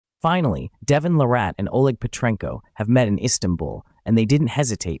Finally, Devon Larratt and Oleg Petrenko have met in Istanbul, and they didn't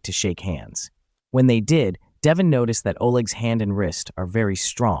hesitate to shake hands. When they did, Devon noticed that Oleg's hand and wrist are very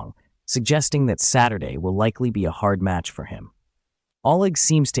strong, suggesting that Saturday will likely be a hard match for him. Oleg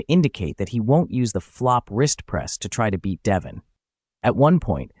seems to indicate that he won't use the flop wrist press to try to beat Devon. At one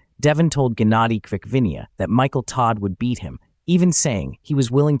point, Devon told Genadi Kvikvinia that Michael Todd would beat him, even saying he was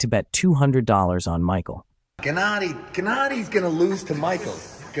willing to bet $200 on Michael. Genadi's gonna lose to Michael.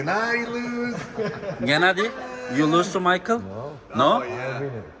 Genadi lose. Genadi, you lose to Michael? No? Oh, yeah.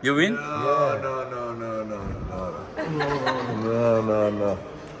 You win? No.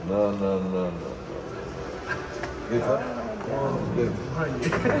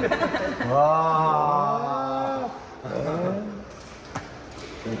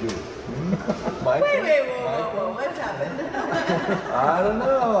 Thank you. Michael? Wait, whoa, what's happened? I don't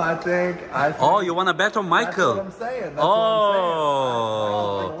know. I think. Oh, you want to bet on Michael? That's what I'm saying.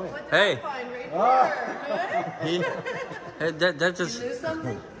 Hey. Right That is here. Lose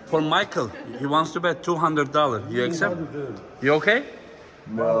something? for Michael. He wants to bet $200. You accept? You okay?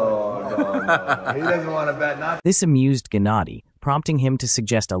 No. He doesn't want to bet. Not. This amused Genadi, prompting him to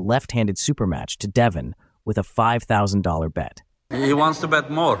suggest a left-handed supermatch to Devon with a $5,000 bet. He wants to bet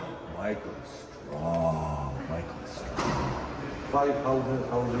more. Michael's strong.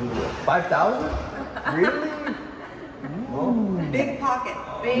 5,000? Really? Big pocket.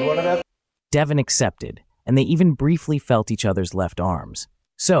 Big. Devon accepted, and they even briefly felt each other's left arms.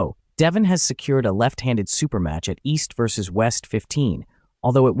 So, Devon has secured a left-handed supermatch at East versus West 15,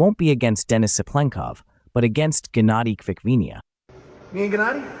 although it won't be against Denis Cyplenkov, but against Genadi Kvikvinia. Me and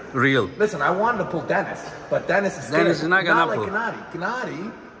Genadi? Real. Listen, I wanted to pull Denis, but Denis is scared. Denis is not gonna pull. Like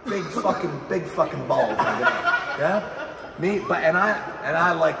Genadi, big fucking balls. Yeah? Me, and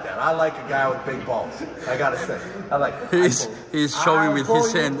I like that. I like a guy with big balls. I gotta say, I like. He's showing with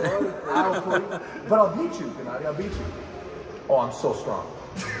his hand. But I'll beat you, Genadi. I'll beat you. Oh, I'm so strong.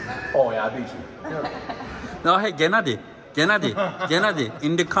 Oh yeah, I beat you. Yeah. No, hey, Genadi,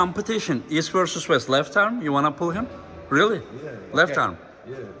 in the competition, East versus West, left arm, you wanna pull him? Really? Yeah. Left arm?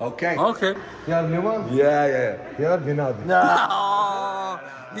 Yeah. Okay. Okay. Yeah, Yeah. Yeah, Genadi. No.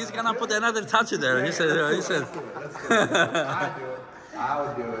 He's gonna put another touch there. He said. Let's do it. I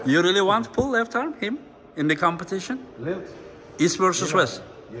would do it. You really want to pull left arm, him, in the competition? Left. East versus West?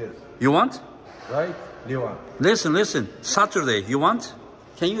 Yes. You want? Right? Devon. Listen. Saturday, you want?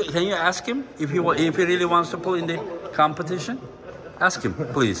 Can you ask him if he really wants to pull in the competition? Ask him,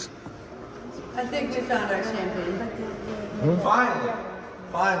 please. I think we found our champion.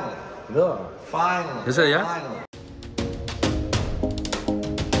 Finally. He said, yeah? Finally.